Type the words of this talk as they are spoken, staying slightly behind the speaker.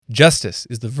Justice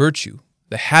is the virtue,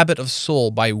 the habit of soul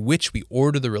by which we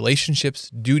order the relationships,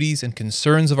 duties, and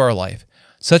concerns of our life,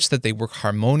 such that they work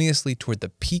harmoniously toward the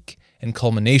peak and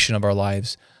culmination of our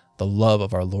lives, the love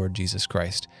of our Lord Jesus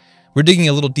Christ. We're digging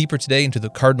a little deeper today into the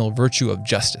cardinal virtue of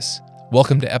justice.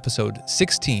 Welcome to episode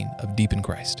 16 of Deep in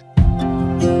Christ.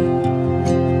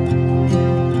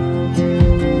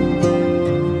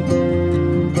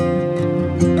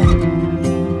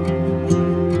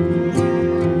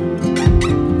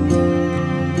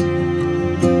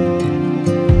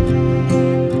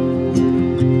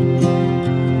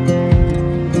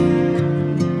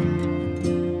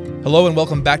 Hello and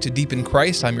welcome back to Deep in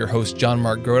Christ. I'm your host, John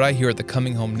Mark Grodi, here at the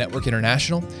Coming Home Network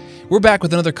International. We're back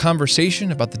with another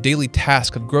conversation about the daily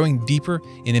task of growing deeper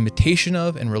in imitation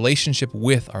of and relationship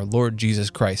with our Lord Jesus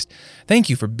Christ. Thank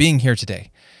you for being here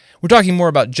today. We're talking more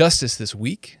about justice this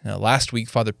week. Last week,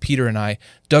 Father Peter and I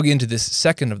dug into this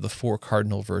second of the four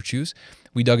cardinal virtues.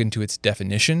 We dug into its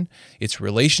definition, its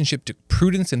relationship to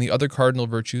prudence and the other cardinal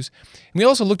virtues. And we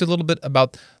also looked a little bit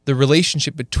about the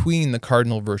relationship between the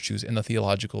cardinal virtues and the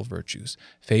theological virtues,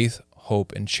 faith,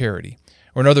 hope, and charity.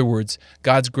 Or in other words,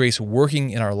 God's grace working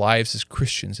in our lives as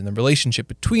Christians and the relationship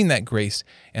between that grace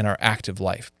and our active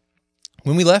life.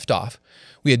 When we left off,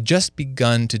 we had just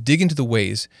begun to dig into the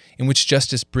ways in which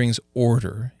justice brings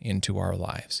order into our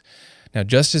lives. Now,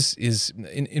 justice is,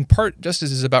 in part,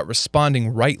 justice is about responding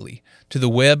rightly to the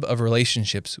web of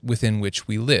relationships within which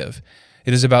we live.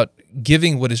 It is about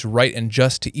giving what is right and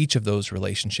just to each of those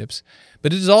relationships,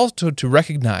 but it is also to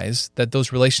recognize that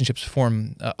those relationships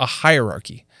form a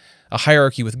hierarchy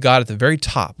with God at the very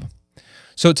top.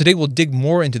 So today we'll dig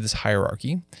more into this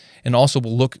hierarchy, and also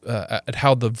we'll look at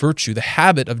how the virtue, the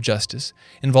habit of justice,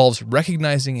 involves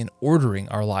recognizing and ordering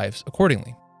our lives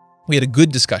accordingly. We had a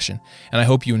good discussion, and I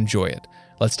hope you enjoy it.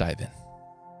 Let's dive in.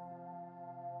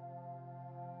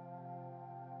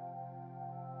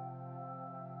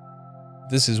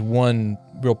 This is one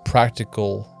real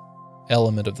practical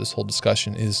element of this whole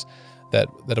discussion, is that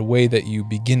a way that you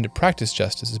begin to practice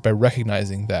justice is by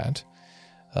recognizing that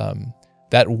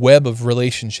that web of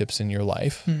relationships in your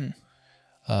life,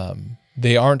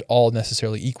 they aren't all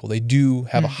necessarily equal. They do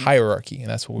have a hierarchy, and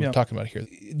that's what we're talking about here.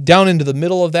 Down into the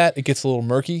middle of that, it gets a little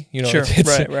murky. Sure.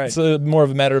 It's more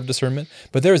of a matter of discernment.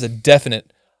 But there is a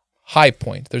definite high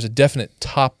point. There's a definite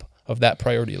top of that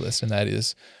priority list, and that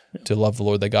is to love the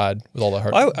Lord thy God with all thy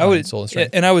heart, mind, soul, and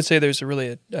strength. And I would say there's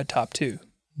a top two,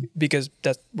 because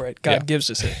that's right. God gives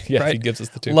us it. Right? He gives us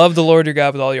the two. Love the Lord your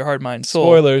God with all your heart, mind, soul.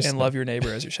 Spoilers. And love your neighbor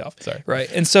as yourself. Sorry.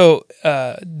 Right. And so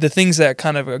the things that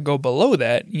kind of go below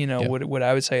that, what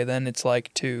I would say then, it's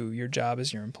like to your job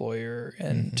as your employer,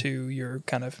 and to your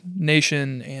kind of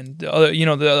nation, and the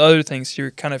other things,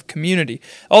 your kind of community.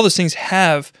 All those things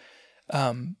have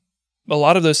a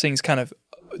lot of those things kind of,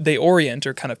 they orient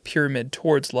or kind of pyramid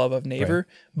towards love of neighbor,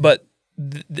 but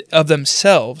of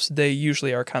themselves, they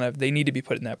usually are kind of, they need to be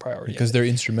put in that priority. Because they're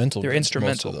instrumental. They're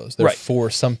instrumental. Most of those. They're for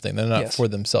something. They're not for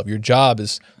themselves. Your job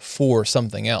is for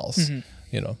something else.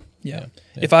 Yeah.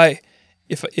 If I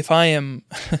am,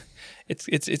 it's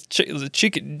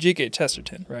G.K.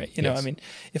 Chesterton, right? I mean,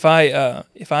 if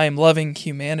I am loving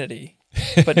humanity,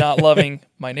 but not loving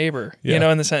my neighbor,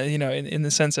 in the sense, in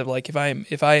the sense of like,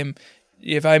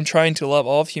 if I'm trying to love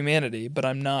all of humanity, but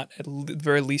I'm not at the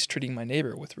very least treating my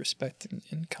neighbor with respect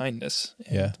and kindness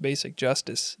and basic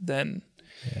justice, then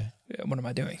what am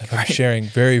I doing? I'm sharing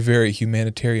very, very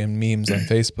humanitarian memes on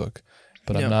Facebook,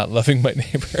 but I'm not loving my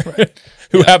neighbor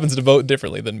who happens to vote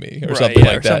differently than me, or something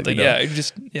like that.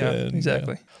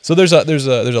 Exactly. So there's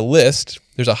a list,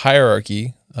 there's a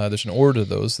hierarchy, there's an order to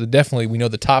those. Definitely, we know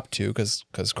the top two because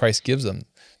Christ gives them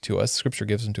to us. Scripture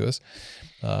gives them to us.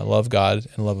 Love God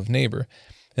and love of neighbor.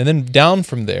 And then down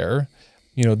from there,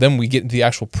 then we get into the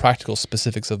actual practical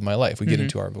specifics of my life. We get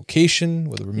into our vocation,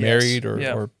 whether we're married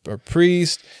or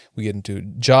priest. We get into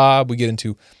job. We get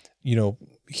into,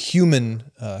 human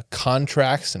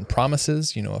contracts and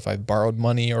promises. If I've borrowed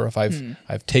money, or if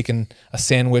I've taken a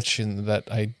sandwich and that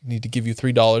I need to give you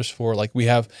 $3 for. Like we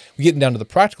get down to the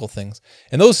practical things,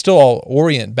 and those still all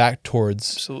orient back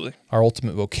towards our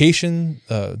ultimate vocation,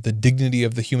 the dignity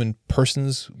of the human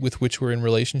persons with which we're in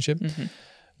relationship.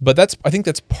 But I think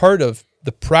that's part of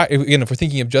the again, if we're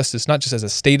thinking of justice not just as a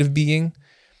state of being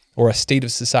or a state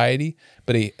of society,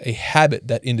 but a habit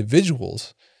that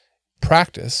individuals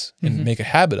practice and make a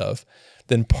habit of,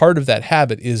 then part of that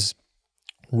habit is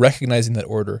recognizing that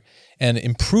order and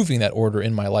improving that order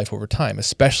in my life over time,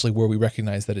 especially where we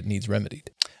recognize that it needs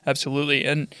remedied. Absolutely.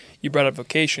 And you brought up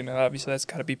vocation, and obviously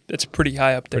that's pretty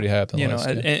high up there. Pretty high up the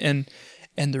list.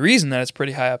 And the reason that it's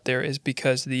pretty high up there is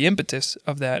because the impetus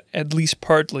of that, at least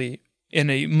partly, in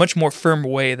a much more firm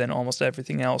way than almost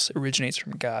everything else originates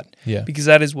from God. Yeah. Because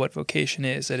that is what vocation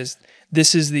is.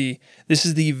 This is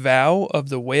the vow of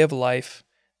the way of life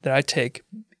that I take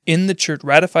in the church,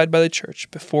 ratified by the church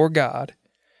before God,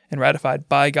 and ratified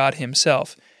by God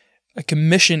Himself. A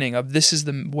commissioning of this is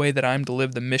the way that I'm to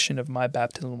live the mission of my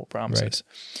baptismal promises.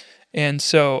 Right. And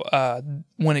so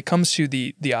when it comes to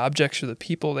the objects or the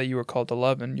people that you are called to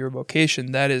love in your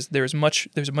vocation, there's a much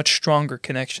stronger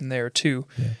connection there too.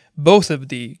 Yeah. Both of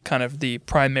the kind of the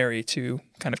primary two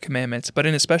kind of commandments, but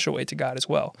in a special way to God as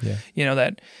well. Yeah. You know,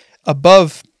 that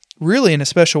above, really in a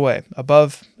special way,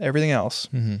 above everything else,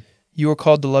 you are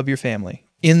called to love your family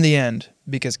in the end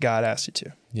because God asked you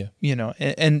to. Yeah. You know,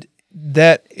 and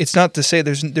that it's not to say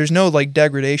there's no like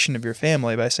degradation of your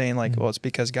family by saying like, well, it's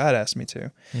because God asked me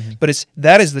to, but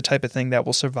that is the type of thing that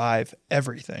will survive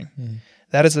everything.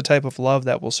 That is the type of love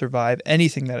that will survive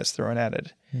anything that is thrown at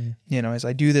it. You know, as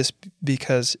I do this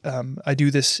because I do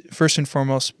this first and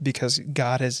foremost because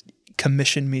God has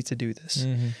commissioned me to do this.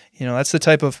 You know, that's the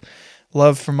type of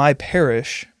love for my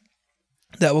parish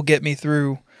that will get me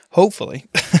through. Hopefully,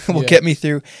 will get me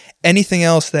through anything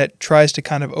else that tries to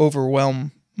kind of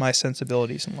overwhelm my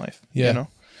sensibilities in life. Yeah. You know?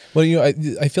 Well, you know,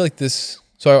 I feel like this.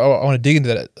 So I want to dig into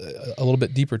that a little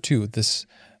bit deeper too. This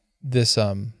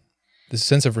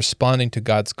sense of responding to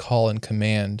God's call and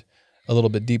command a little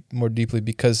bit more deeply,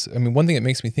 because I mean, one thing it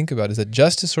makes me think about is that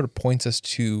justice sort of points us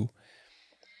to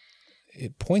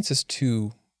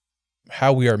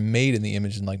how we are made in the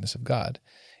image and likeness of God,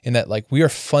 in that like we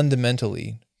are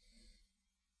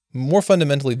more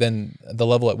fundamentally than the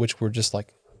level at which we're just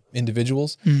like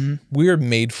individuals, we're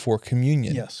made for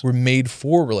communion. Yes. We're made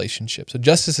for relationship. So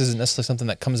justice isn't necessarily something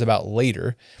that comes about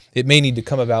later. It may need to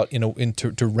come about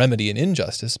to remedy an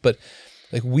injustice, but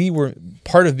like we were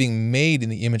part of being made in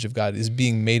the image of God is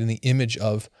being made in the image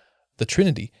of the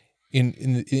Trinity,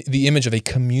 in the image of a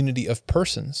community of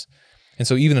persons. And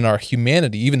so even in our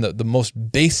humanity, even the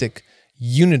most basic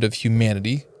unit of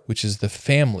humanity, which is the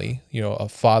family, you know, a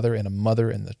father and a mother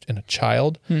and a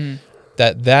child,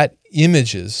 that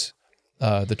images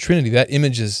the Trinity, that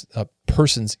images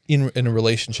persons in a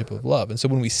relationship of love. And so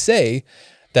when we say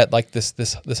that like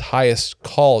this highest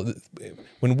call,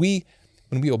 when we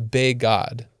obey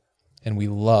God and we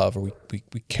love or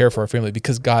we care for our family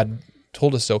because God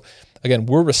told us so, again,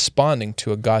 we're responding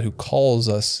to a God who calls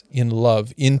us in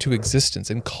love into existence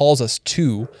and calls us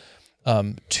to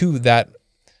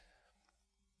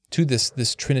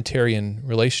this Trinitarian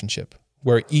relationship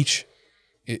where each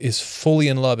is fully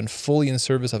in love and fully in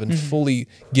service of and fully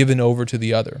given over to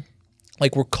the other.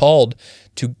 Like we're called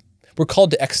to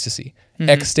ecstasy,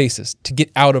 ecstasis, to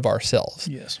get out of ourselves.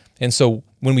 Yes. And so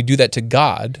when we do that to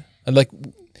God, and like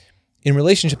in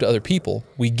relationship to other people,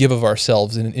 we give of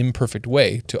ourselves in an imperfect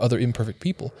way to other imperfect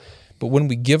people. But when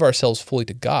we give ourselves fully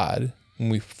to God, when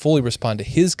we fully respond to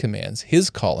His commands, His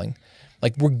calling,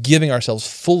 like we're giving ourselves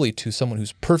fully to someone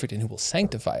who's perfect and who will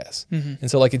sanctify us. And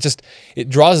so like it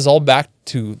draws us all back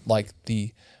to like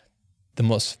the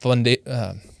most like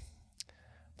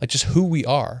just who we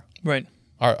are. Right.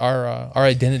 Our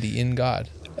identity in God.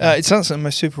 It's not something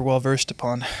I'm super well versed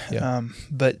upon. Yeah.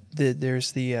 But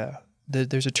there's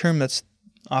there's a term that's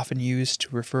often used to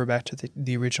refer back to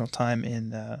the original time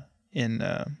in the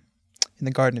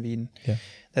Garden of Eden. Yeah.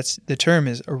 The term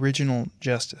is original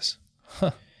justice.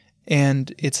 Huh.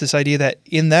 And it's this idea that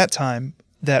in that time,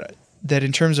 that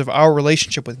in terms of our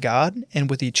relationship with God and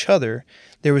with each other,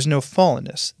 there was no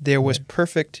fallenness. There was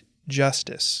perfect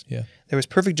justice. Yeah. There was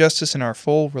perfect justice in our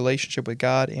full relationship with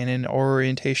God and in our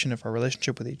orientation of our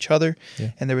relationship with each other.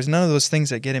 Yeah. And there was none of those things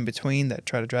that get in between that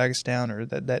try to drag us down or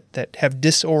that have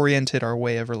disoriented our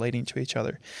way of relating to each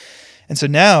other. And so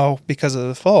now, because of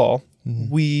the fall,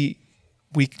 we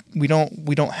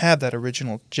don't have that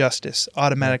original justice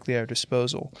automatically at our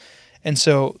disposal. And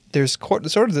so there's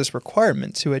sort of this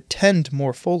requirement to attend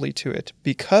more fully to it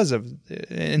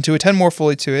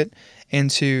and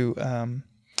to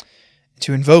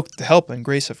invoke the help and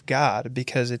grace of God,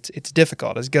 because it's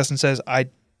difficult. As Augustine says, I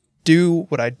do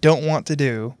what I don't want to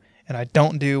do, and I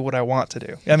don't do what I want to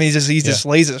do. I mean, he just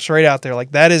lays it straight out there.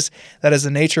 Like that is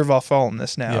the nature of our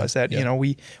fallenness now. Is that you know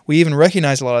we even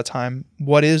recognize a lot of time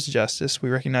what is justice. We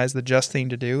recognize the just thing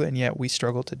to do, and yet we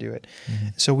struggle to do it.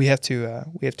 So we have to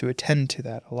attend to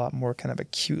that a lot more kind of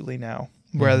acutely now,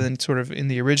 rather than sort of in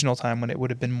the original time when it would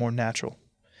have been more natural.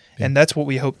 Yeah. And that's what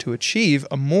we hope to achieve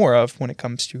more of when it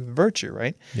comes to virtue,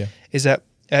 right? Yeah. Is that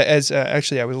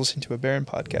actually I was listening to a Barron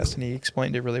podcast and he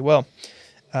explained it really well.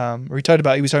 He was talking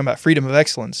about freedom of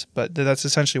excellence, but that's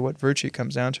essentially what virtue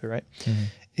comes down to, right?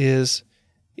 Is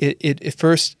it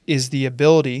first is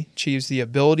achieves the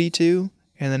ability to,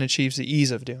 and then achieves the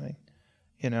ease of doing.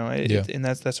 And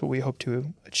that's what we hope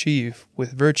to achieve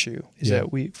with virtue, is Yeah.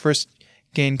 that we first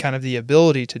gain kind of the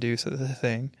ability to do the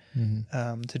thing,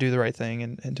 Mm-hmm. to do the right thing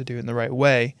and to do it in the right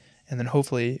way, and then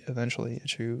hopefully eventually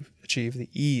achieve the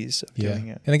ease of doing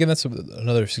it. And again, that's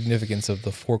another significance of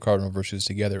the four cardinal virtues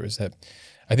together, is that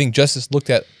I think justice looked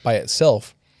at by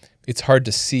itself, it's hard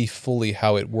to see fully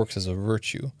how it works as a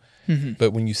virtue. Mm-hmm.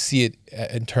 But when you see it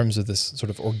in terms of this sort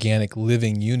of organic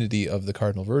living unity of the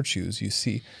cardinal virtues, you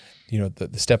see, the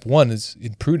step one is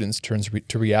in prudence turns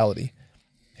to reality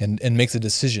and makes a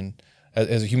decision.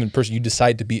 As a human person, you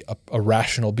decide to be a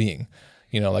rational being.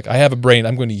 Like I have a brain,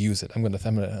 I'm going to use it. I'm going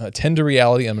to attend to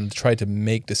reality. I'm going to try to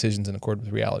make decisions in accord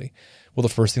with reality. Well, the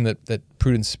first thing that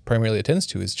prudence primarily attends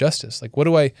to is justice. Like what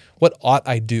ought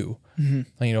I do?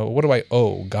 Mm-hmm. What do I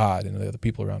owe God and the other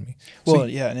people around me?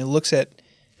 And it looks at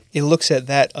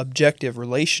that objective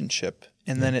relationship,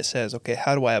 and then it says, okay,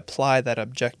 how do I apply that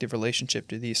objective relationship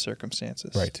to these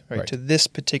circumstances? Right. To this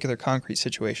particular concrete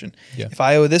situation. Yeah. If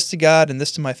I owe this to God and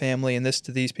this to my family and this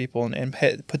to these people and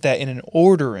put that in an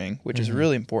ordering, which is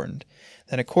really important,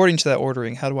 then according to that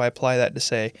ordering, how do I apply that to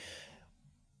say,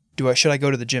 should I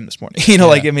go to the gym this morning?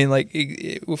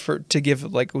 To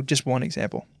give just one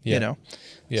example, Yeah.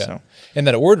 So. And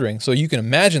that ordering, so you can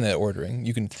imagine that ordering,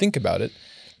 you can think about it,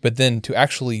 but then to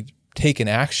actually take an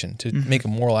action, to make a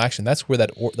moral action, that's where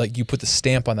you put the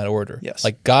stamp on that order. Yes.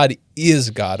 Like God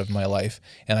is God of my life,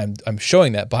 and I'm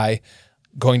showing that by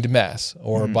going to Mass,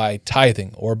 or by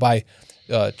tithing, or by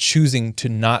choosing to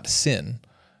not sin,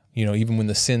 even when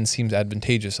the sin seems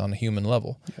advantageous on a human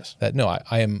level. Yes. That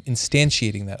I am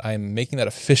instantiating that, I am making that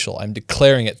official, I'm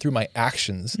declaring it through my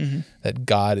actions that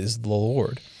God is the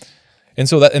Lord. And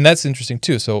so that's interesting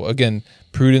too. So again,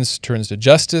 prudence turns to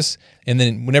justice, and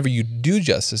then whenever you do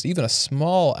justice, even a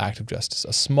small act of justice,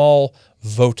 a small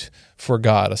vote for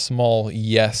God, a small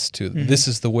yes to this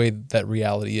is the way that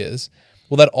reality is,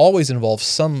 well, that always involves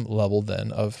some level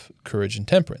then of courage and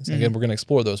temperance. Again, we're going to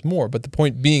explore those more, but the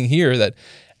point being here that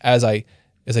as I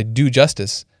do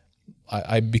justice,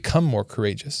 I become more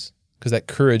courageous, because that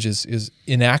courage is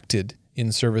enacted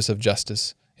in service of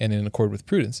justice and in accord with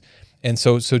prudence. And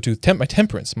so to my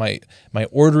temperance, my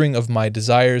ordering of my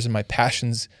desires and my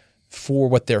passions for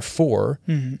what they're for,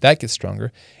 that gets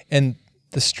stronger. And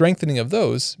the strengthening of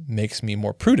those makes me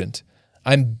more prudent.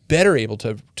 I'm better able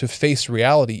to face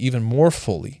reality even more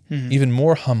fully, even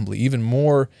more humbly, even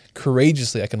more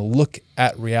courageously. I can look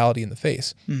at reality in the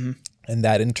face. And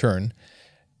that in turn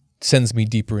sends me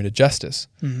deeper into justice.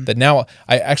 That now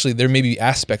there may be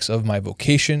aspects of my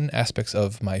vocation, aspects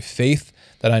of my faith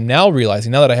that I'm now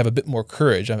realizing, now that I have a bit more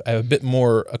courage, I'm a bit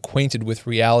more acquainted with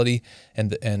reality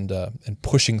and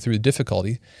pushing through the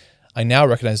difficulty, I now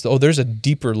recognize, there's a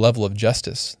deeper level of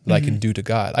justice that I can do to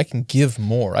God. I can give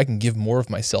more. I can give more of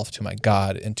myself to my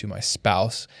God and to my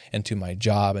spouse and to my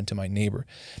job and to my neighbor.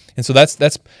 And so that's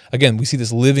again, we see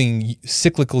this living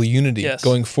cyclical unity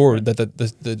going forward, that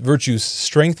the virtues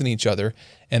strengthen each other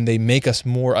and they make us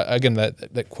more, again,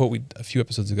 that quote a few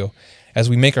episodes ago, as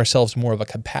we make ourselves more of a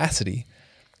capacity,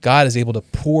 God is able to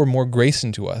pour more grace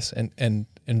into us and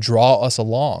draw us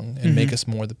along and make us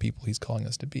more the people he's calling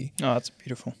us to be. Oh, that's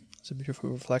beautiful. It's a beautiful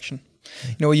reflection.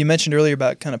 What you mentioned earlier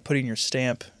about kind of putting the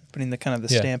stamp of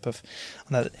stamp of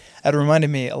on that. It reminded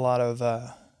me a lot of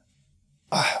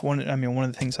one of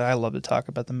the things that I love to talk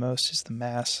about the most is the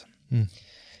Mass,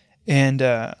 and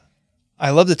I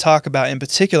love to talk about, in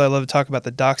particular,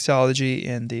 the doxology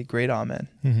and the Great Amen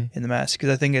in the Mass, because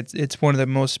I think it's one of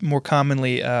the more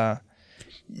commonly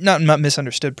not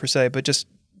misunderstood per se, but just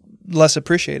less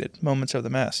appreciated moments of the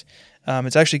Mass.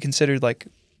 It's actually considered like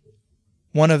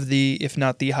one of the, if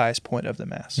not the highest point of the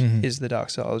Mass, is the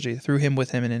doxology. Through him,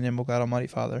 with him, and in him, O God Almighty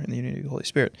Father, in the unity of the Holy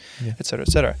Spirit, et cetera, et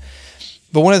cetera.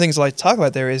 But one of the things I like to talk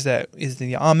about there is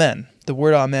the Amen. The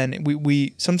word Amen.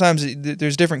 We sometimes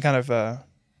there's different kind of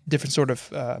different sort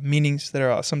of meanings that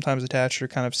are sometimes attached, or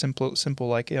kind of simple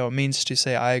like it means to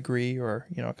say I agree, or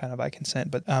kind of I consent.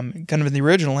 But kind of in the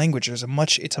original language, it's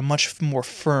a much more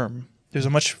firm. There's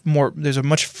a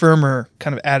much firmer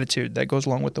kind of attitude that goes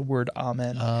along with the word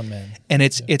Amen. Amen. And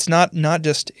it's not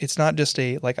just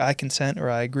a like I consent or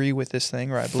I agree with this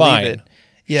thing or I believe it.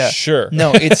 Yeah. Sure.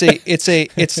 No, it's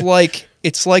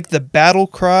like the battle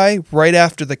cry right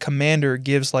after the commander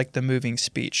gives like the moving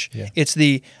speech. Yeah. It's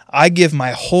I give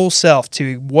my whole self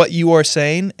to what you are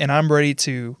saying, and I'm ready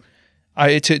to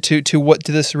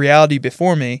this reality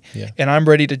before me, and I'm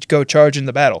ready to go charge in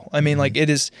the battle. I mean, like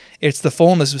it's the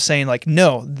fullness of saying like,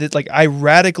 no, like I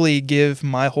radically give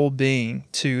my whole being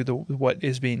to what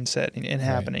is being said and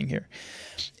happening here.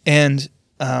 And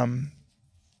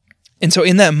so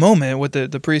in that moment, what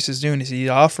the priest is doing is he's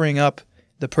offering up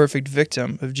the perfect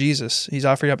victim of Jesus. He's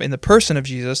offering up in the person of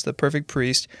Jesus, the perfect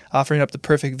priest, offering up the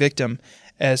perfect victim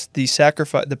as the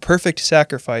sacrifice, the perfect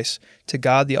sacrifice to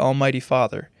God the Almighty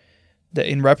Father, that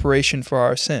in reparation for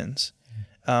our sins.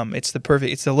 It's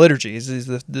the liturgy. It's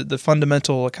the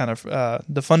fundamental kind of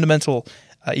the fundamental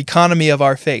economy of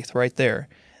our faith right there.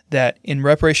 That in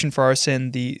reparation for our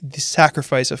sin, the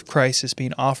sacrifice of Christ is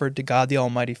being offered to God the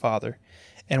Almighty Father,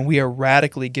 and we are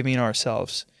radically giving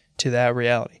ourselves to that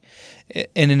reality.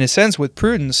 And in a sense, with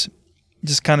prudence,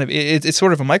 just kind of it's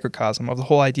sort of a microcosm of the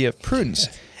whole idea of prudence,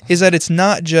 is that it's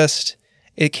not just,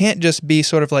 it can't just be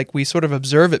sort of like we sort of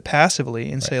observe it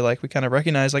passively and say like we kind of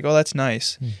recognize like, oh, that's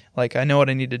nice, like I know what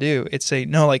I need to do. It's say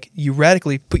no, like you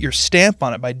radically put your stamp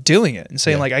on it by doing it and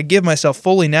saying like I give myself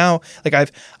fully now, like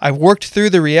I've worked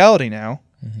through the reality now.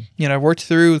 You know, I've worked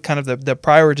through kind of the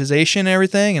prioritization and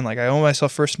everything, and like I owe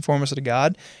myself first and foremost to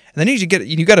God. And then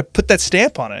you got to put that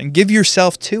stamp on it and give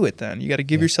yourself to it. Then you got to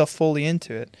give yourself fully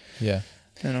into it. Yeah,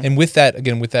 you know? And with that,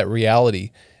 again, with that reality,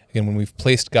 again, when we've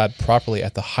placed God properly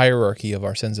at the hierarchy of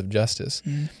our sense of justice,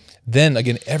 then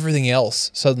again everything else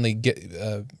suddenly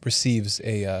receives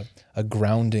a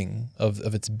grounding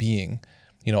of its being.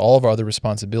 You know, all of our other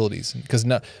responsibilities, because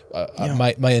now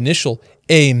my initial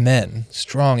amen,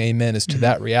 strong amen, is to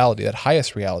that reality, that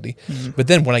highest reality. But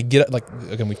then when I get up, like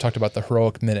again, we've talked about the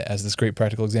heroic minute as this great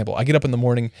practical example. I get up in the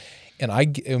morning, and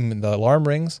the alarm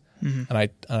rings, and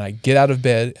I get out of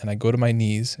bed, and I go to my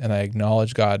knees, and I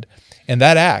acknowledge God, and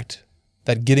that act,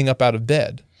 that getting up out of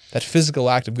bed, that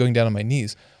physical act of going down on my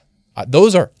knees,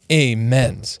 those are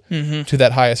amens to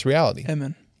that highest reality.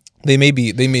 Amen. They may,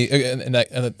 and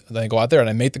I go out there and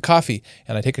I make the coffee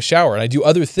and I take a shower and I do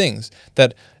other things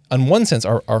that, in one sense,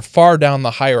 are far down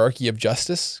the hierarchy of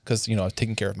justice because I'm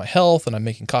taking care of my health and I'm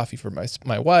making coffee for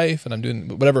my wife and I'm doing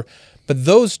whatever. But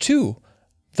those two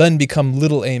then become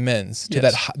little amens to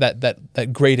that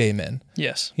great amen.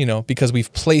 Yes. Because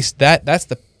we've placed that. That's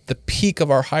the peak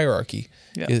of our hierarchy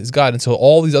is God, and so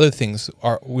all these other things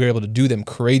we're able to do them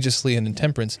courageously and in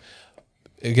temperance.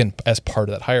 Again, as part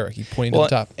of that hierarchy, pointing to the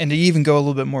top. And to even go a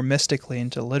little bit more mystically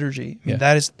into liturgy, I mean,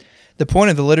 that is the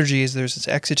point of the liturgy. Is there's this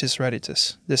exitus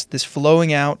reditus, this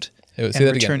flowing out and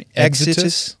return.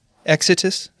 Exitus,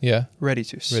 reditus.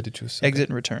 Okay. Exit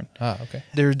and return. Okay.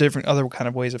 There are different other kind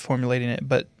of ways of formulating it,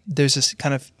 but there's this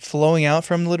kind of flowing out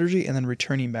from the liturgy and then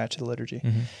returning back to the liturgy.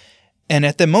 And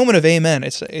at the moment of amen,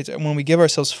 it's when we give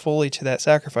ourselves fully to that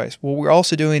sacrifice. What we're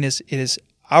also doing is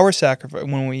our sacrifice,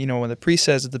 when the priest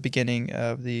says at the beginning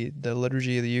of the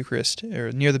liturgy of the Eucharist,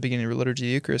 or near the beginning of the liturgy of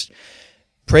the Eucharist,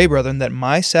 pray, brethren, that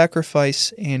my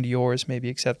sacrifice and yours may be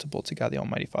acceptable to God the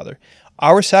Almighty Father.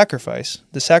 Our sacrifice,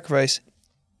 the sacrifice,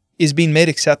 is being made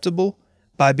acceptable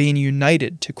by being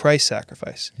united to Christ's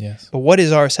sacrifice. Yes. But what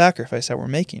is our sacrifice that we're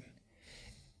making?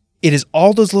 It is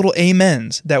all those little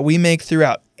amens that we make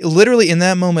throughout. Literally in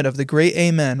that moment of the great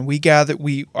amen,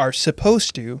 we are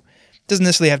supposed to. Doesn't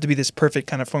necessarily have to be this perfect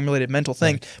kind of formulated mental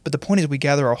thing, but the point is we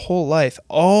gather our whole life,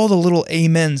 all the little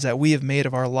amens that we have made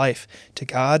of our life to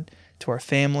God, to our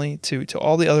family, to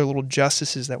all the other little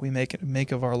justices that we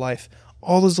make of our life,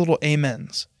 all those little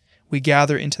amens, we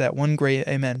gather into that one great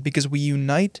amen because we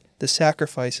unite the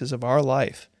sacrifices of our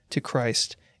life to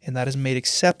Christ, and that is made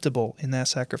acceptable in that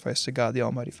sacrifice to God the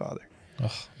Almighty Father.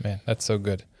 Oh, man, that's so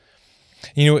good.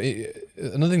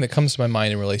 Another thing that comes to my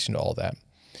mind in relation to all that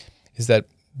is that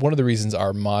one of the reasons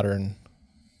our modern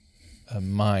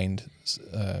mind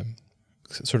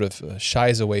sort of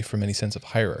shies away from any sense of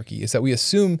hierarchy is that we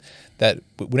assume that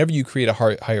whenever you create a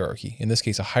hierarchy, in this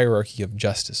case a hierarchy of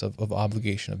justice, of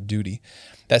obligation, of duty,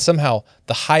 that somehow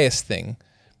the highest thing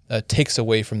takes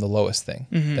away from the lowest thing.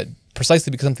 That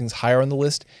precisely because something's higher on the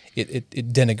list, it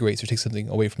denigrates or takes something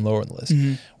away from lower on the list.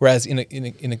 Whereas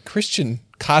in a Christian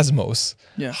cosmos,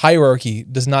 hierarchy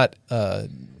does not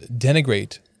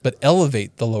denigrate but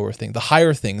elevate the lower thing. The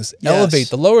higher things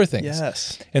elevate the lower things.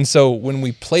 Yes. And so when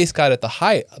we place God at the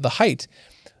height,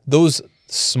 those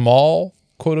small,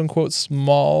 quote unquote,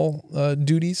 small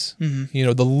duties,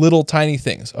 the little tiny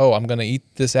things. Oh, I'm going to eat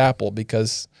this apple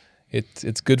because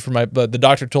it's good for my, the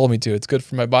doctor told me to, it's good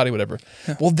for my body, whatever.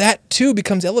 Well, that too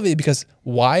becomes elevated because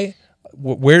why?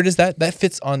 Where does that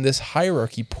fits on this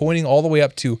hierarchy pointing all the way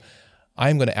up to,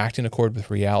 I'm going to act in accord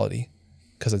with reality.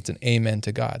 Because it's an amen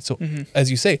to God. So,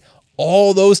 as you say,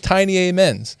 all those tiny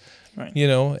amens,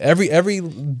 every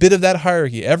bit of that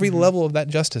hierarchy, every level of that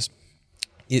justice,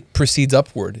 it proceeds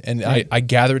upward. And I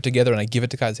gather it together and I give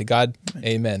it to God and say, God,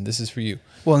 amen, this is for you.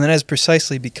 Well, and that is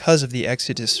precisely because of the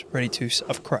exitus reditus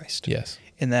of Christ. Yes.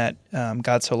 In that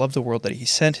God so loved the world that he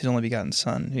sent his only begotten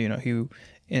Son, who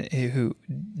who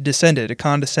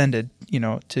condescended,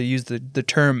 to use the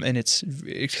term in its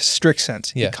strict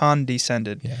sense. Yeah. He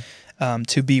condescended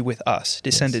to be with us,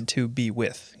 descended to be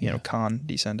with,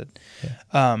 condescended.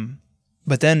 Yeah.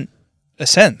 But then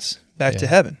ascends back to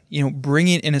heaven,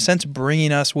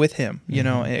 bringing us with him,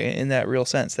 in that real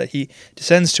sense, that he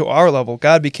descends to our level.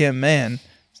 God became man.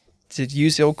 To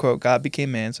use the old quote, God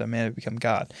became man, so man had become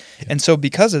God. Yeah. And so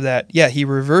because of that, he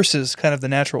reverses kind of the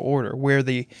natural order, where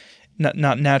the, not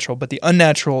natural, but the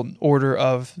unnatural order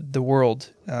of the world,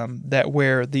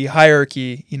 where the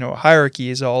hierarchy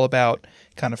is all about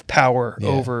kind of power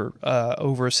over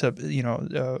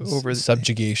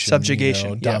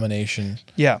subjugation, domination.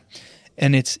 Yeah.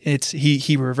 And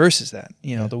he reverses that.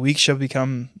 The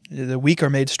weak are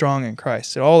made strong in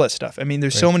Christ, and all that stuff. I mean,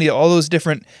 there's all those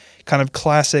different kind of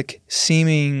classic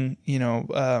seeming,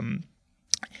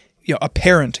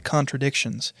 apparent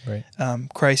contradictions. Right.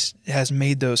 Christ has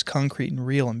made those concrete and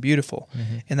real and beautiful.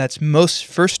 Mm-hmm. And that's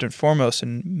first and foremost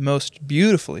and most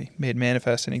beautifully made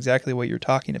manifest in exactly what you're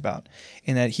talking about,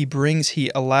 in that he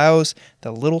allows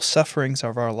the little sufferings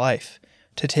of our life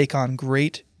to take on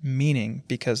great meaning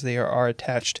because they are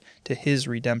attached to his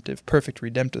perfect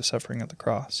redemptive suffering at the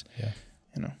cross. Yeah.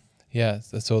 Yeah,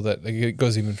 so that it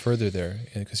goes even further there,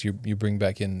 because you bring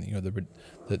back in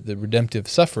the redemptive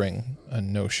suffering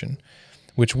notion,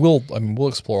 which we'll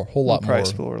explore a whole lot more.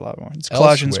 Explore a lot more. It's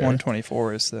Colossians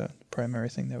 1:24 is the primary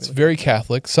thing that we. It's very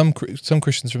Catholic. Some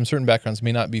Christians from certain backgrounds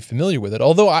may not be familiar with it.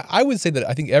 Although I would say that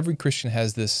I think every Christian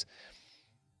has this,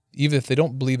 even if they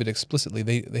don't believe it explicitly,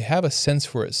 they have a sense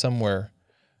for it somewhere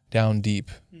down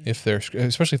deep, especially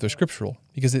if they're scriptural,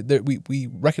 because we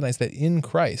recognize that in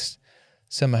Christ.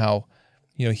 Somehow,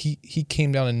 he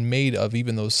came down and made of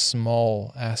even those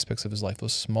small aspects of his life,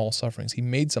 those small sufferings. He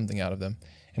made something out of them,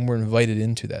 and we're invited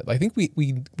into that. I think we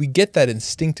get that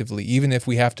instinctively, even if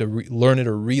we have to learn it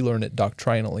or relearn it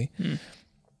doctrinally.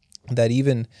 That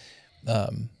even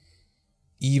the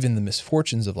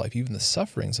misfortunes of life, even the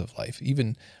sufferings of life,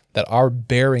 even that our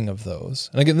bearing of those.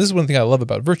 And again, this is one thing I love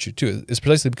about virtue too, is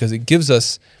precisely because it gives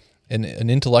us an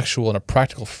intellectual and a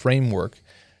practical framework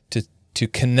to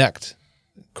connect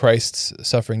Christ's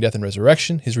suffering, death, and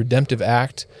resurrection, his redemptive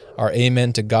act, our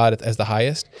amen to God as the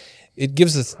highest. It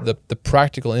gives us the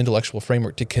practical intellectual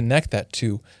framework to connect that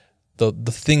to the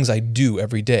things I do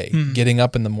every day, getting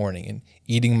up in the morning and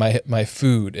eating my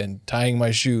food and tying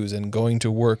my shoes and going to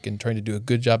work and trying to do a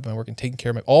good job at my work and taking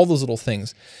care of all those little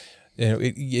things.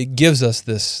 It gives us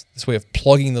this way of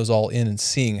plugging those all in and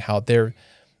seeing how they're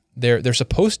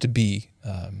supposed to be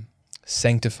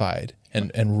sanctified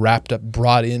and wrapped up,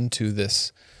 brought into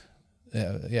this.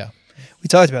 We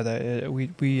talked about that.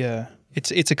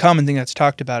 It's a common thing that's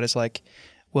talked about. Is like,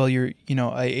 well, you're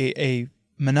a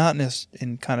monotonous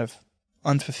and kind of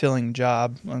unfulfilling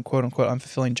job, quote unquote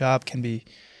unfulfilling job, can be, in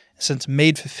a sense,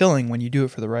 made fulfilling when you do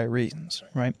it for the right reasons,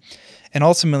 right? And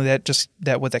ultimately,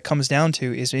 what that comes down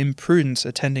to is imprudence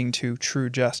attending to true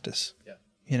justice.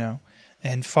 Yeah.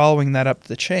 And following that up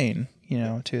the chain.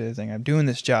 To the thing, I'm doing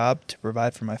this job to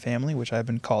provide for my family, which I've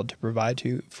been called to provide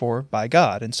for by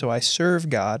God. And so I serve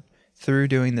God through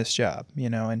doing this job,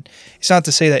 and it's not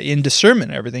to say that in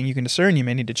discernment, everything you can discern, you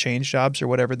may need to change jobs or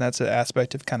whatever. That's an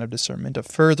aspect of kind of discernment, of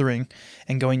furthering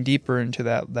and going deeper into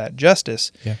that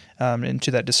justice,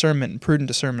 into that discernment and prudent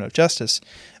discernment of justice.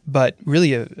 But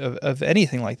really of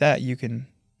anything like that,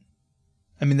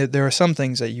 there are some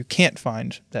things that you can't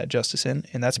find that justice in,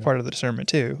 and that's part of the discernment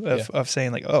too, of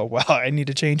saying like, oh, well, I need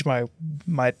to change my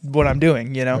what I'm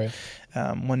doing, Right.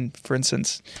 When, for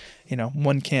instance,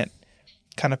 one can't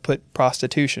kind of put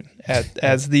prostitution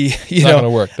as the, it's not going to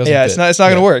work. It's not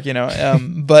going to work,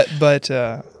 but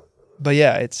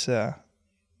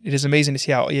it is amazing to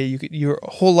see how your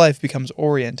whole life becomes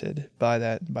oriented by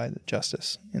the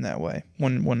justice in that way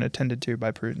when attended to by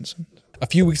prudence. A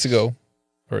few weeks ago,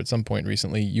 or at some point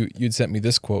recently, you'd sent me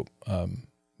this quote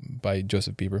by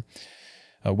Joseph Bieber.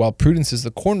 While prudence is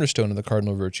the cornerstone of the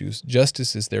cardinal virtues,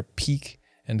 justice is their peak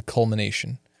and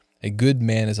culmination. A good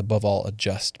man is above all a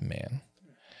just man.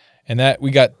 And that we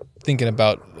got thinking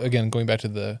about, again, going back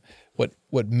to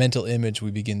what mental image we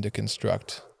begin to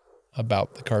construct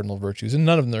about the cardinal virtues. And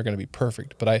none of them are going to be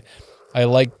perfect, but I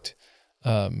liked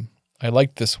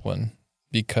this one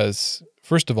because,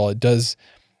 first of all, it does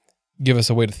give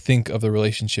us a way to think of the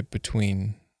relationship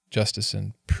between justice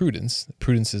and prudence.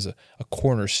 Prudence is a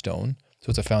cornerstone,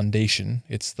 so it's a foundation.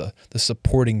 It's the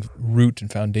supporting root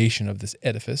and foundation of this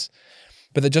edifice.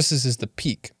 But that justice is the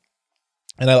peak.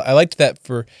 And I liked that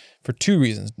for two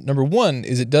reasons. Number one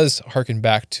is it does harken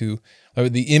back to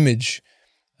the image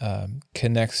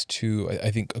connects to,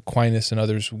 I think Aquinas and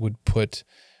others would put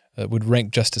would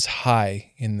rank justice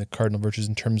high in the cardinal virtues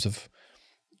in terms of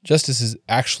justice is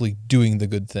actually doing the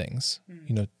good things.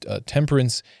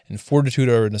 Temperance and fortitude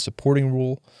are in a supporting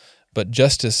role, but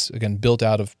justice, again, built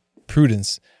out of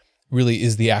prudence, really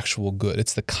is the actual good.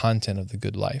 It's the content of the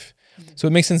good life. So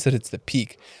it makes sense that it's the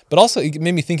peak. But also it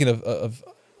made me thinking of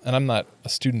and I'm not a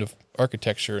student of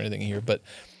architecture or anything here, but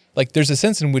like there's a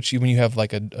sense in which when you have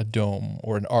like a dome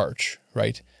or an arch,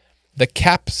 right? The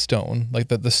capstone, like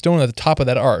the stone at the top of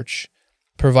that arch,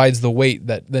 provides the weight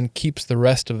that then keeps the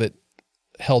rest of it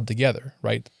held together,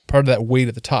 right? Part of that weight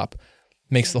at the top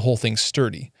makes the whole thing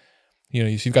sturdy.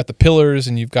 You've got the pillars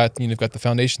and you've got the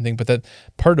foundation thing, but that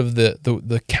part of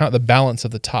the balance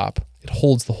of the top, it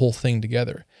holds the whole thing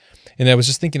together. And I was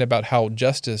just thinking about how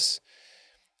justice,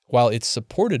 while it's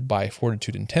supported by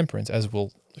fortitude and temperance, as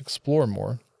we'll explore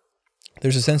more,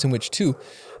 there's a sense in which too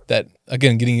that,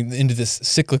 again, getting into this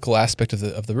cyclical aspect of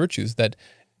the virtues, that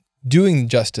doing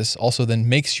justice also then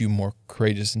makes you more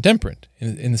courageous and temperate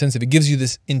in the sense that it gives you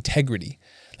this integrity.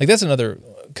 Like that's another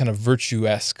kind of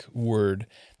virtue-esque word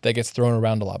that gets thrown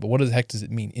around a lot. But what the heck does it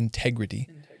mean? Integrity.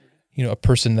 A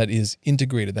person that is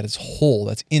integrated, that is whole,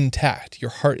 that's intact. Your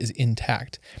heart is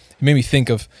intact. It made me think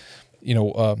of,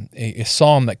 a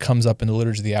psalm that comes up in the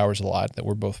Liturgy of the Hours a lot that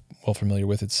we're both well familiar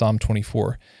with. It's Psalm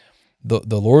 24.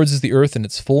 The Lord's is the earth and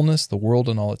its fullness, the world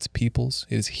and all its peoples.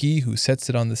 It is He who sets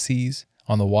it on the seas.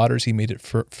 On the waters He made it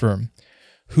firm.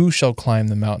 Who shall climb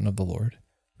the mountain of the Lord?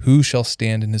 Who shall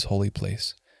stand in His holy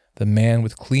place? The man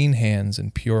with clean hands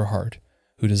and pure heart,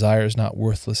 who desires not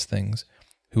worthless things,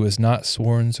 who has not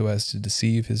sworn so as to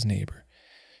deceive his neighbor.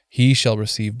 He shall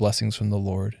receive blessings from the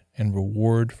Lord and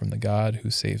reward from the God who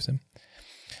saves him.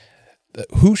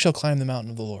 Who shall climb the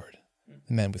mountain of the Lord?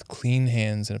 The man with clean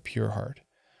hands and a pure heart.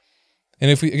 And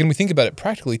if we think about it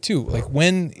practically too, like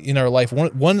when in our life,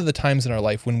 one of the times in our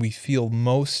life when we feel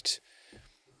most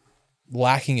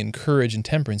lacking in courage and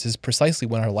temperance is precisely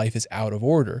when our life is out of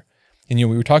order. And we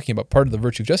were talking about part of the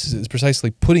virtue of justice is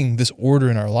precisely putting this order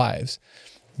in our lives.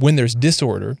 When there's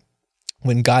disorder,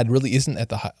 when God really isn't at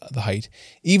the height,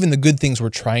 even the good things we're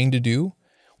trying to do,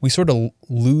 we sort of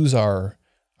lose our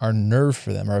nerve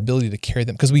for them, our ability to carry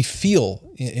them, because we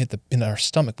feel in our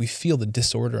stomach, we feel the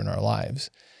disorder in our lives.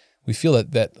 We feel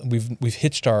that we've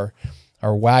hitched our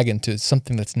wagon to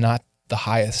something that's not the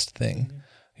highest thing,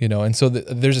 And so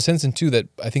there's a sense in too that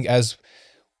I think as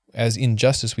in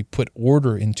justice we put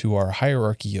order into our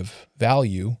hierarchy of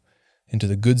value, into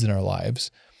the goods in our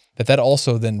lives, that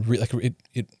also then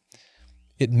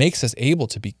it makes us able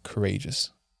to be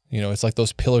courageous. It's like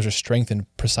those pillars are strengthened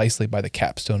precisely by the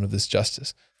capstone of this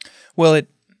justice. Well,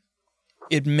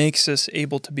 it makes us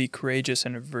able to be courageous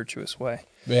in a virtuous way.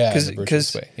 Yeah, in a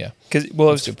virtuous way. Yeah.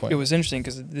 It was interesting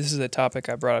because this is a topic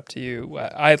I brought up to you.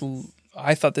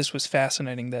 I thought this was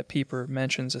fascinating that Pieper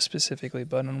mentions specifically,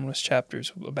 but in one of his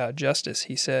chapters about justice,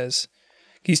 he says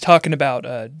he's talking about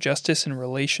justice in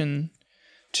relation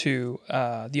to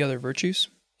the other virtues,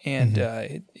 and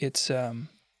it's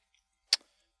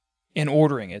in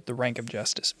ordering it, the rank of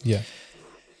justice. Yeah.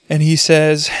 And he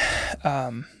says,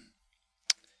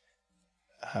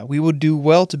 we would do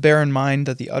well to bear in mind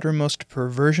that the uttermost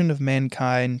perversion of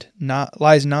mankind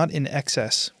lies not in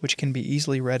excess, which can be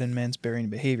easily read in man's bearing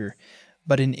behavior,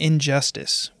 but in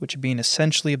injustice, which being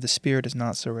essentially of the spirit is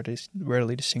not so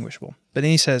readily distinguishable. But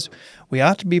then he says, we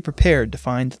ought to be prepared to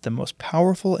find that the most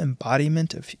powerful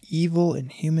embodiment of evil in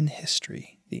human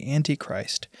history, the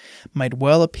Antichrist, might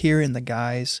well appear in the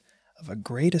guise of a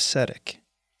great ascetic.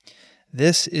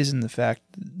 This is, in fact,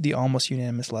 the almost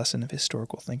unanimous lesson of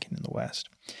historical thinking in the West.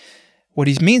 What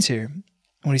he means here,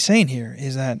 what he's saying here,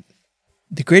 is that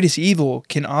the greatest evil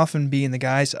can often be in the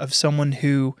guise of someone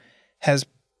who has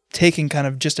taken kind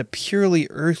of just a purely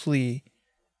earthly,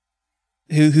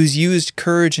 who's used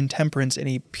courage and temperance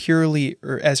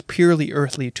as purely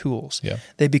earthly tools. Yeah.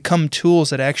 They become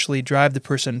tools that actually drive the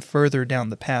person further down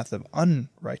the path of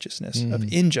unrighteousness,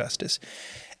 of injustice.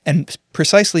 And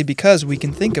precisely because we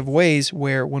can think of ways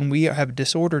where when we have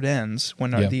disordered ends,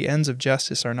 when the ends of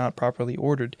justice are not properly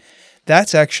ordered,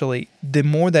 that's actually the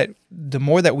more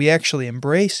that we actually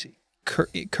embrace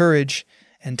courage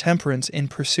and temperance in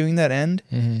pursuing that end,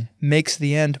 makes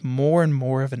the end more and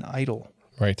more of an idol.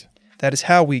 Right. That is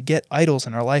how we get idols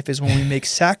in our life, is when we make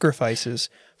sacrifices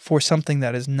for something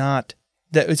that is not,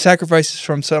 that sacrifices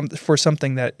for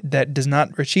something that does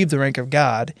not achieve the rank of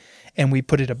God, and we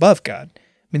put it above God.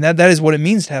 I mean, that is what it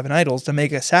means to have an idol, is to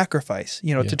make a sacrifice,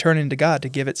 to turn into God, to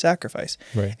give it sacrifice.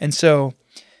 Right. And so,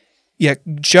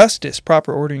 justice,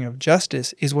 proper ordering of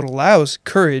justice, is what allows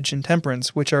courage and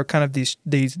temperance, which are kind of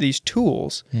these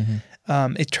tools.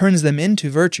 It turns them into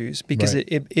virtues because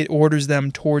it orders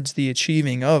them towards the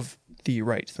achieving of the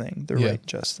right thing, the right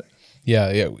just thing.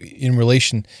 Yeah. In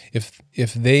relation,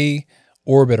 if they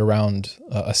orbit around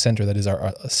a center that is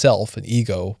our self, an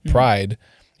ego, pride,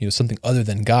 something other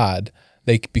than God,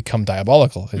 they become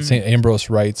diabolical. St. Ambrose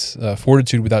writes,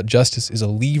 fortitude without justice is a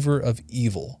lever of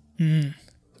evil.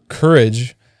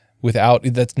 Courage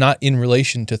that's not in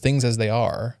relation to things as they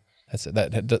are,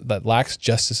 that lacks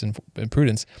justice and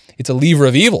prudence, it's a lever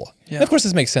of evil. Yeah. And of course,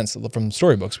 this makes sense from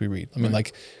storybooks we read. I mean,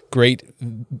 like great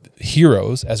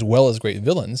heroes as well as great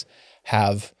villains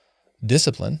have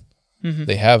discipline.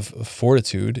 They have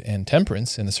fortitude and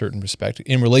temperance in a certain respect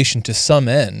in relation to some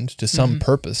end, to some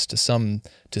purpose, to some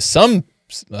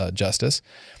justice.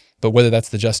 But whether that's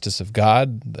the justice of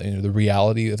God, the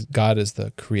reality of God as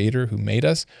the creator who made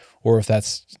us, or if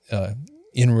that's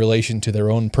in relation to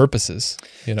their own purposes.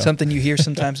 Something you hear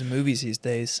sometimes in movies these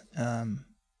days. And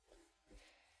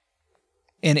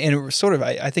it sort of,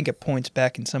 I think it points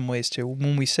back in some ways to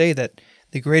when we say that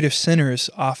the greatest sinners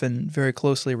often very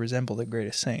closely resemble the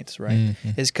greatest saints, right?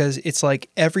 Is because it's like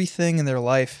everything in their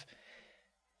life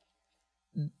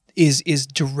is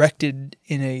directed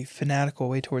in a fanatical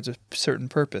way towards a certain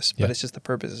purpose, but it's just the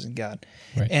purpose isn't God.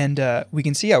 Right. And we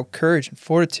can see how courage and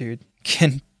fortitude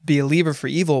can be a lever for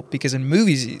evil, because in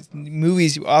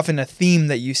movies often a theme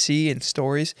that you see in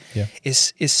stories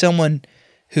is someone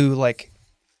who, like,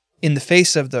 in the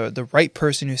face of the right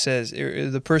person who says, or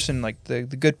the person, like the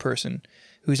good person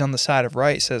who's on the side of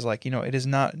right, says, like, it is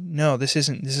not, no, this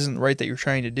isn't right that you're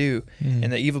trying to do.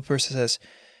 And the evil person says,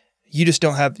 you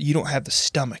don't have the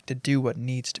stomach to do what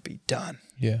needs to be done.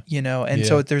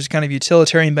 So there's kind of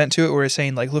utilitarian bent to it, where it's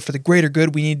saying, like, look, for the greater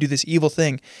good, we need to do this evil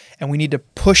thing, and we need to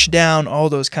push down all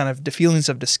those kind of the feelings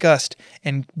of disgust,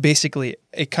 and basically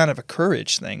a kind of a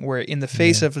courage thing, where in the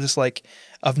face of just like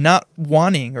of not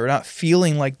wanting or not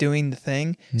feeling like doing the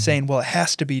thing, saying, well, it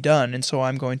has to be done, and so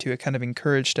I'm going to kind of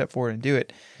encourage, step forward and do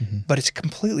it. But it's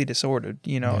completely disordered,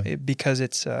 because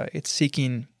it's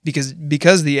seeking,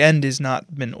 because the end has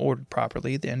not been ordered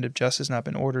properly, the end of justice has not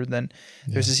been ordered, then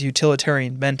there's this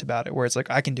utilitarian bent about it, where it's like,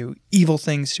 I can do evil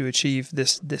things to achieve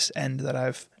this end that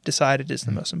I've decided is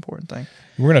the most important thing.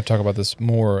 We're going to talk about this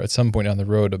more at some point down the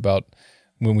road, about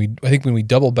when we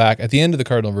double back at the end of the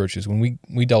cardinal virtues, when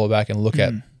we double back and look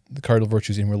at the cardinal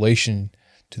virtues in relation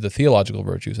to the theological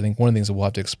virtues. I think one of the things that we'll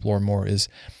have to explore more is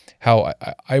how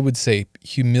I would say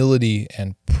humility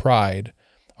and pride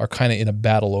are kind of in a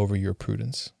battle over your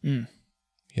prudence. In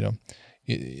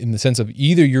the sense of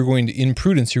either in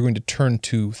prudence, you're going to turn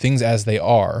to things as they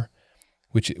are,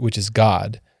 which is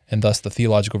God, and thus the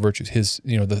theological virtues, his,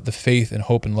 the faith and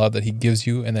hope and love that he gives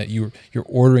you, and that you're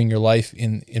ordering your life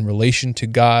in relation to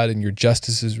God, and your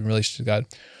justices in relation to God,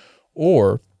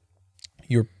 or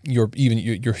your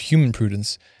human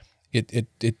prudence,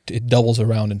 it doubles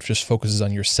around and just focuses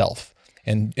on yourself.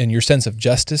 And your sense of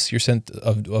justice, your sense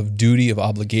of duty, of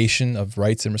obligation, of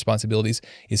rights and responsibilities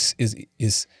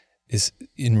is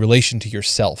in relation to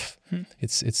yourself.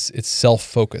 It's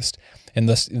self-focused, and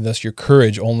thus your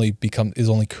courage is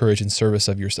only courage in service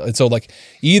of yourself. And so, like,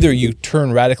 either you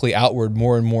turn radically outward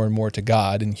more and more and more to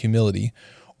God in humility,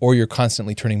 or you're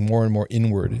constantly turning more and more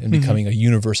inward and becoming a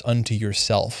universe unto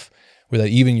yourself, where that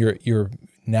even your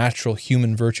natural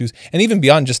human virtues, and even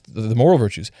beyond just the moral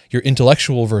virtues, your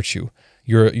intellectual virtue,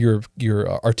 your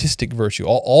artistic virtue,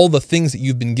 all the things that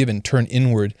you've been given turn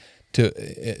inward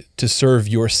to serve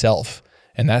yourself,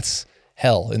 and that's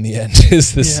hell in the end.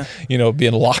 Is this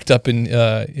being locked up in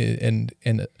and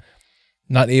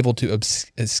not able to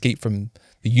escape from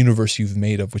the universe you've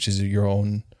made of, which is your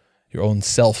own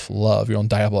self-love, your own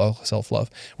diabolical self-love.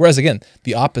 Whereas again,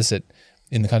 the opposite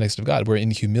in the context of God, where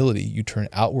in humility you turn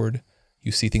outward.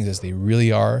 You see things as they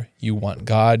really are. You want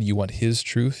God. You want His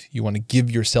truth. You want to give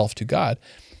yourself to God.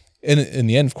 And in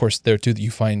the end, of course, there too that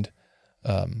you find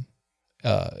the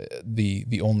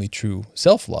only true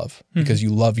self-love, because you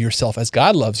love yourself as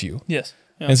God loves you. Yes.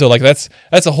 Yeah. And so, like, that's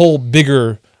a whole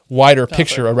bigger, wider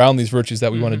picture around these virtues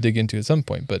that we want to dig into at some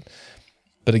point. But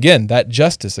again, that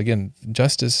justice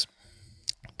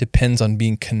depends on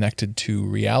being connected to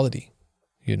reality.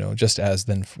 Just as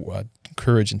then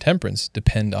courage and temperance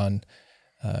depend on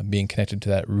being connected to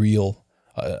that real,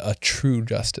 a true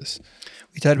justice.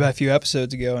 We talked about a few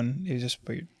episodes ago, and it was just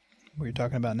what you're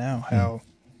talking about now, how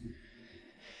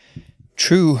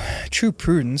true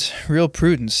prudence, real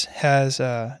prudence is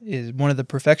one of the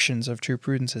perfections of true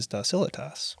prudence is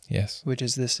docilitas. Yes. Which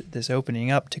is this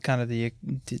opening up to kind of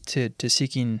to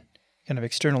seeking kind of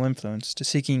external influence to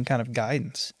seeking kind of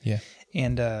guidance. Yeah.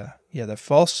 And the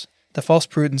false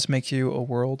prudence makes you a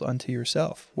world unto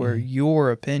yourself, where your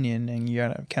opinion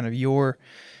and kind of your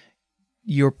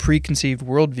preconceived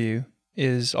worldview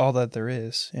is all that there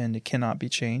is, and it cannot be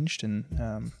changed.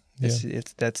 And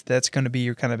that's going to be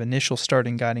your kind of initial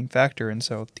starting guiding factor, and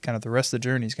so kind of the rest of the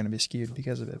journey is going to be skewed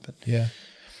because of it. But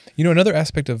another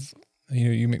aspect of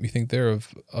you make me think there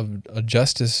of a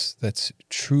justice that's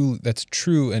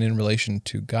true and in relation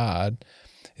to God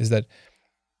is that,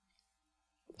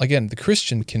 again, the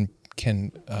Christian can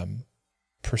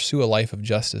pursue a life of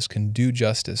justice, can do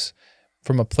justice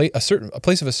from a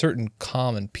place of a certain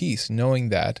calm and peace, knowing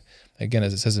that, again,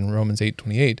 as it says in Romans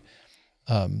 8:28,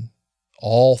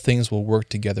 all things will work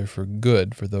together for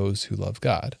good for those who love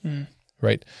God,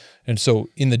 right? And so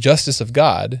in the justice of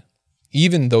God,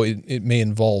 even though it may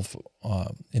involve,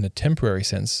 in a temporary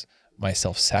sense, my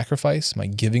self-sacrifice, my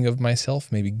giving of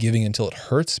myself, maybe giving until it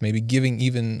hurts, maybe giving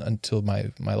even until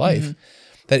my life,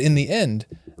 that in the end,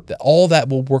 that all that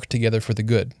will work together for the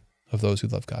good of those who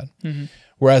love God.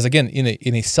 Whereas, again,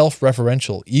 in a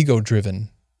self-referential,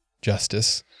 ego-driven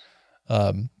justice,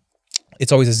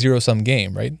 it's always a zero-sum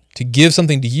game, right? To give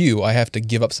something to you, I have to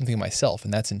give up something myself,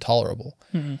 and that's intolerable.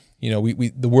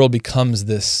 The world becomes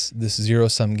this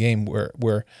zero-sum game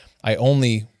where I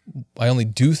only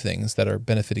do things that are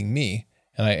benefiting me,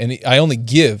 and I only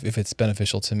give if it's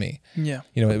beneficial to me. Yeah.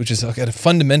 Which is kind of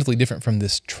fundamentally different from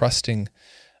this trusting,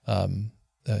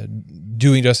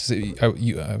 doing justice.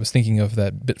 I was thinking of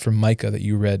that bit from Micah that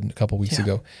you read a couple weeks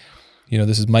ago.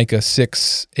 This is Micah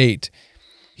 6:8.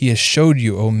 He has showed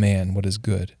you, O man, what is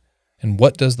good. And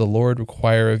what does the Lord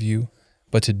require of you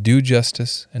but to do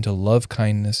justice and to love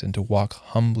kindness and to walk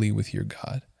humbly with your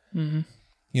God?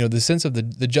 The sense of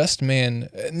the just man,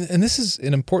 and this is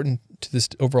an important to this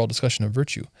overall discussion of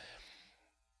virtue.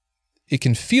 It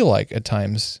can feel like at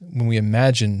times when we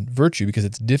imagine virtue, because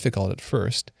it's difficult at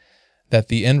first, that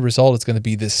the end result is going to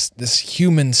be this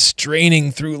human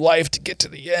straining through life to get to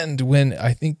the end, when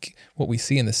I think what we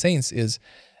see in the saints is,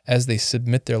 as they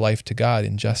submit their life to God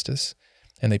in justice,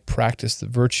 and they practice the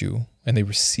virtue, and they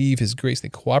receive His grace, they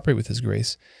cooperate with His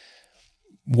grace,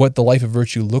 what the life of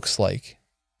virtue looks like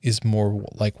is more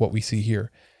like what we see here.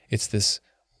 It's this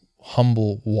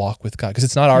humble walk with God, because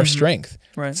it's not our strength.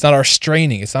 Right. It's not our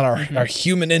straining. It's not our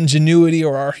human ingenuity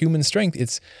or our human strength.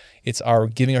 It's our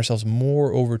giving ourselves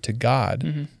more over to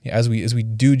God. As we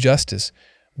do justice,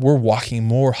 we're walking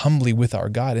more humbly with our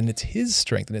God, and it's His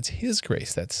strength and it's His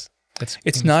grace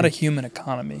it's not a human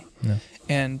economy. No.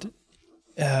 And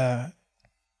that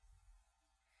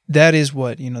is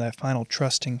what, that final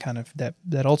trusting kind of,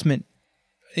 that ultimate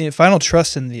final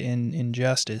trust in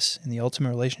justice, in the ultimate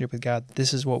relationship with God.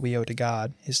 This is what we owe to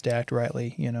God, is to act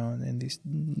rightly, in these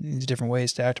different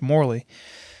ways, to act morally.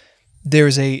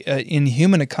 There's in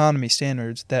human economy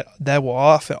standards that will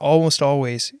often, almost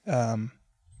always,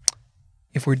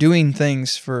 if we're doing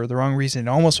things for the wrong reason,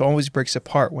 it almost always breaks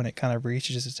apart when it kind of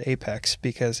reaches its apex,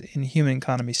 because in human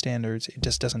economy standards, it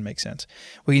just doesn't make sense.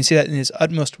 We can see that in its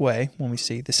utmost way when we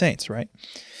see the saints, right?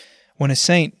 When a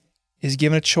saint is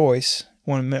given a choice,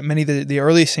 when many of the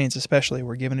early saints especially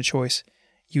were given a choice,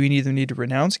 you either need to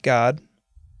renounce God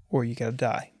or you got to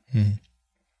die.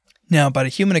 Now, by the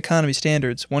human economy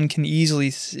standards, one can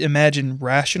easily imagine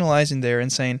rationalizing there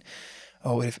and saying,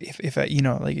 oh, if I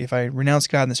if I renounce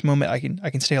God in this moment, I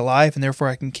can stay alive, and therefore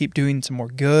I can keep doing some more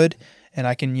good, and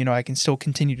I can still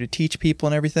continue to teach people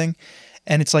and everything.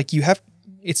 And it's like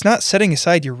it's not setting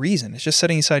aside your reason. It's just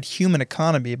setting aside human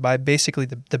economy by basically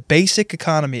the basic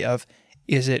economy of,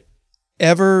 is it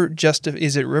ever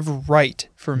right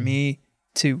for me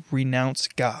to renounce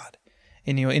God?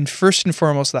 And in first and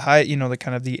foremost, the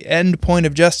kind of the end point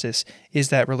of justice is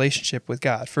that relationship with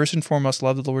God. First and foremost,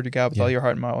 love the Lord your God with all your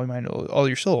heart and all your mind, all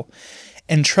your soul,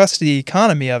 and trust the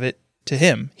economy of it to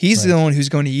Him. He's the one who's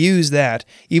going to use that,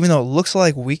 even though it looks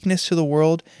like weakness to the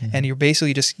world, and you're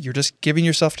basically just giving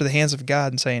yourself to the hands of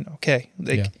God and saying, okay,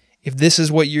 if this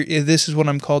is what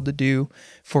I'm called to do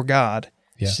for God,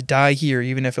 to die here,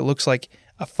 even if it looks like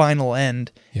a final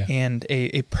end and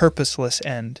a purposeless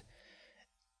end.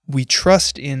 We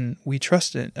trust in. We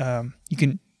see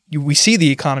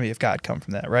the economy of God come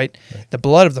from that, right? The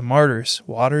blood of the martyrs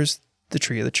waters the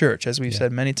tree of the church, as we've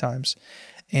said many times,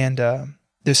 and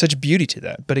there's such beauty to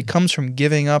that. But it comes from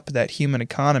giving up that human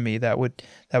economy that would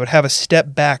have a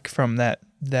step back from that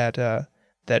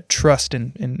trust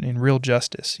in real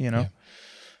justice.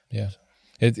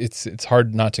 It's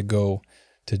hard not to go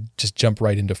to just jump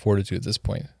right into fortitude at this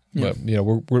point. But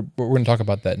we're going to talk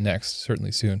about that next,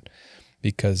 certainly soon.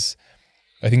 Because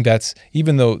I think that's,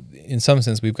 even though in some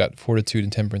sense we've got fortitude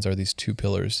and temperance are these two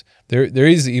pillars, there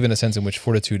is even a sense in which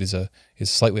fortitude is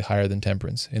slightly higher than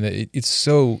temperance, and it's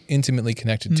so intimately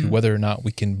connected to whether or not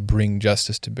we can bring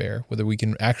justice to bear, whether we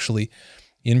can actually,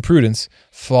 in prudence,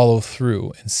 follow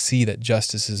through and see that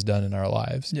justice is done in our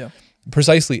lives. Yeah.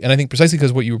 Precisely, and I think precisely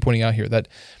because what you were pointing out here, that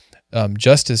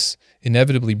justice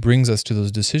inevitably brings us to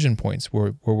those decision points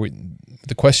where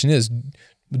the question is,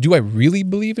 do I really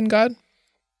believe in God?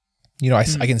 I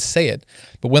can say it,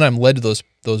 but when I'm led to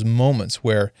those moments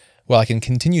where, well, I can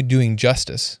continue doing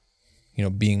justice,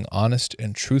 being honest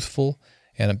and truthful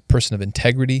and a person of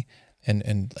integrity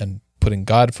and putting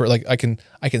God for, like, I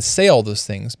can say all those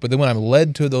things, but then when I'm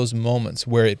led to those moments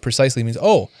where it precisely means,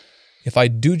 oh, if I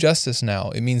do justice now,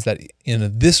 it means that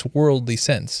in this worldly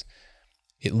sense,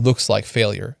 it looks like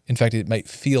failure. In fact, it might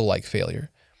feel like failure.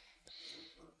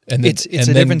 And then, it's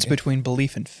a difference between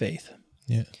belief and faith.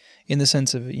 Yeah. In the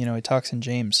sense of, it talks in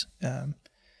James,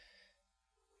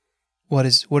 what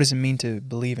does it mean to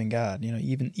believe in God?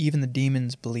 Even the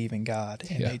demons believe in God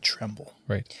and they tremble.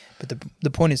 Right. But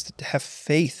the point is to have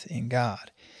faith in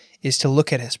God is to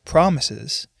look at His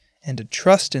promises and to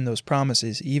trust in those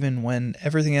promises, even when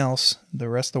everything else, the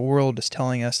rest of the world, is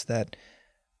telling us that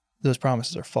those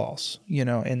promises are false.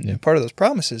 And part of those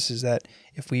promises is that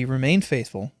if we remain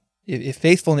faithful, if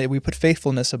we put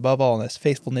faithfulness above all, and that's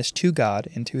faithfulness to God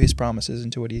and to His promises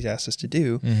and to what He's asked us to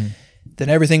do, then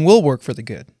everything will work for the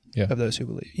good of those who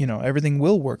believe. Everything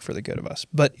will work for the good of us.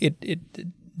 But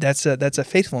that's a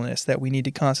faithfulness that we need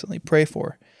to constantly pray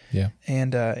for. Yeah.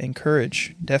 And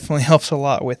courage definitely helps a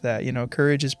lot with that.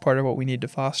 Courage is part of what we need to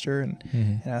foster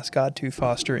and ask God to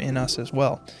foster in us as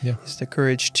well. Yeah. It's the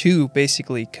courage to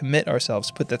basically commit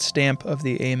ourselves, put that stamp of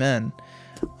the amen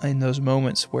in those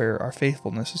moments where our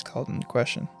faithfulness is called into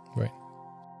question. Right.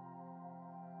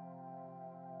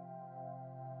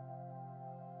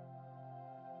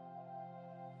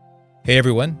 Hey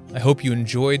everyone, I hope you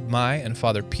enjoyed my and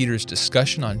Father Peter's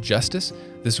discussion on justice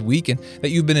this week, and that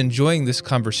you've been enjoying this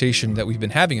conversation that we've been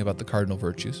having about the cardinal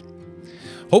virtues.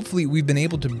 Hopefully we've been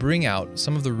able to bring out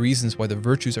some of the reasons why the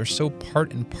virtues are so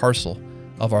part and parcel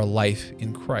of our life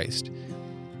in Christ,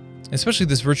 especially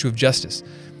this virtue of justice.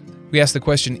 We ask the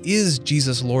question, is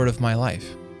Jesus Lord of my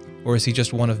life? Or is He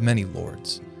just one of many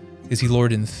lords? Is He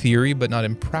Lord in theory but not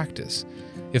in practice?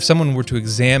 If someone were to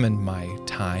examine my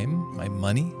time, my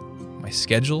money, my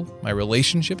schedule, my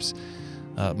relationships,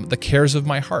 the cares of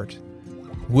my heart,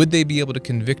 would they be able to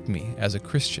convict me as a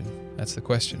Christian? That's the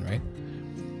question, right?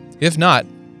 If not,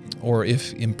 or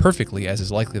if imperfectly, as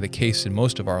is likely the case in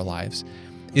most of our lives,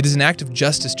 it is an act of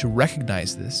justice to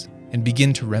recognize this and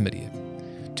begin to remedy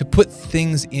it. To put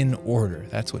things in order,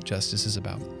 that's what justice is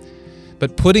about.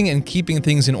 But putting and keeping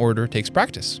things in order takes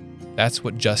practice. That's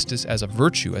what justice as a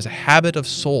virtue, as a habit of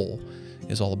soul,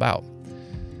 is all about.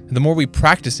 And the more we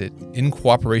practice it in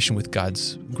cooperation with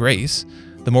God's grace,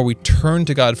 the more we turn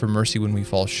to God for mercy when we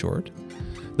fall short,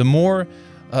 the more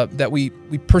that we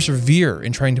persevere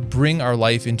in trying to bring our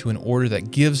life into an order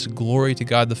that gives glory to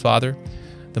God the Father,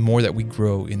 the more that we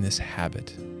grow in this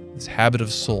habit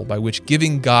of soul by which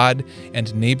giving God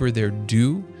and neighbor their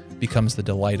due becomes the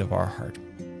delight of our heart.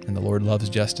 And the Lord loves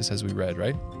justice, as we read,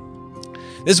 right?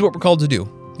 This is what we're called to do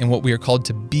and what we are called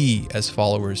to be as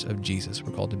followers of Jesus.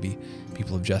 We're called to be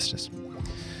people of justice.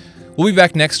 We'll be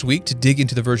back next week to dig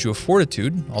into the virtue of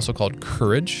fortitude, also called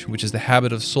courage, which is the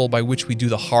habit of soul by which we do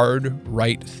the hard,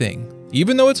 right thing,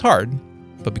 even though it's hard,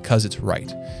 but because it's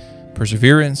right.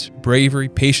 Perseverance, bravery,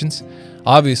 patience,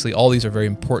 obviously all these are very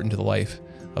important to the life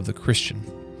of the Christian.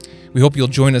 We hope you'll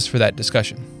join us for that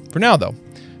discussion. For now, though,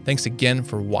 thanks again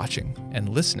for watching and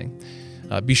listening.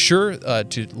 Be sure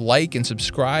to like and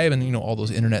subscribe and all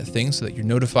those internet things so that you're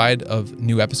notified of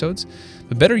new episodes.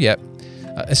 But better yet,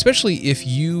 especially if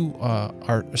you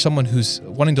are someone who's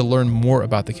wanting to learn more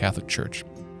about the Catholic Church,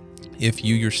 if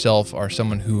you yourself are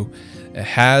someone who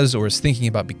has or is thinking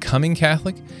about becoming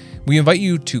Catholic, we invite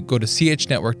you to go to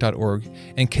chnetwork.org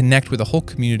and connect with a whole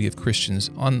community of Christians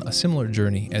on a similar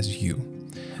journey as you.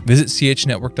 Visit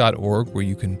chnetwork.org, where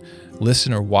you can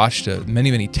listen or watch to many,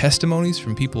 many testimonies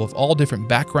from people of all different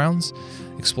backgrounds,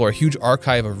 explore a huge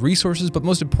archive of resources, but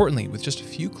most importantly, with just a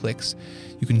few clicks,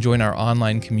 you can join our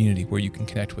online community where you can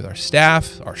connect with our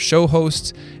staff, our show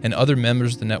hosts, and other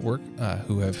members of the network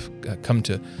who have come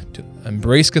to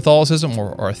embrace Catholicism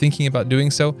or are thinking about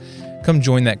doing so. Come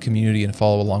join that community and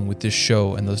follow along with this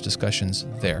show and those discussions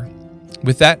there.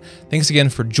 With that, thanks again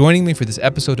for joining me for this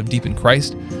episode of Deep in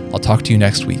Christ. I'll talk to you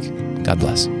next week. God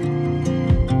bless.